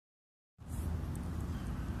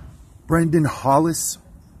Brendan Hollis.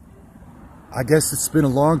 I guess it's been a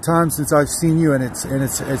long time since I've seen you, and it's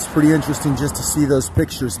pretty interesting just to see those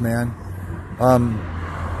pictures, man.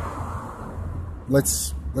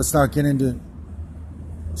 Let's not get into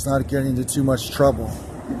too much trouble.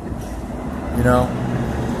 You know,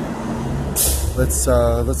 let's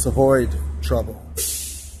avoid trouble.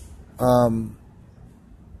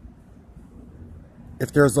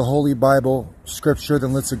 If there's a Holy Bible scripture,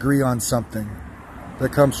 then let's agree on something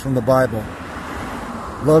that comes from the Bible.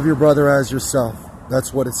 Love your brother as yourself.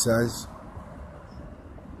 That's what it says.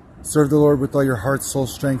 Serve the Lord with all your heart, soul,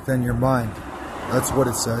 strength, and your mind. That's what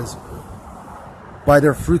it says. By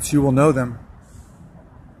their fruits you will know them.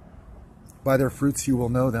 By their fruits you will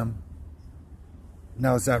know them.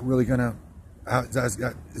 Now, is that really gonna,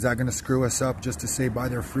 is that gonna screw us up just to say by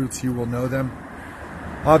their fruits you will know them?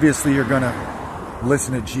 Obviously, you're gonna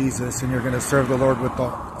listen to Jesus, and you're going to serve the Lord with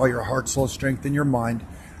all your heart, soul, strength, and your mind.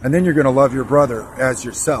 And then you're going to love your brother as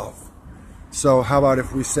yourself. So how about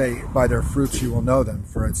if we say, by their fruits you will know them,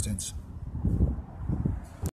 for instance?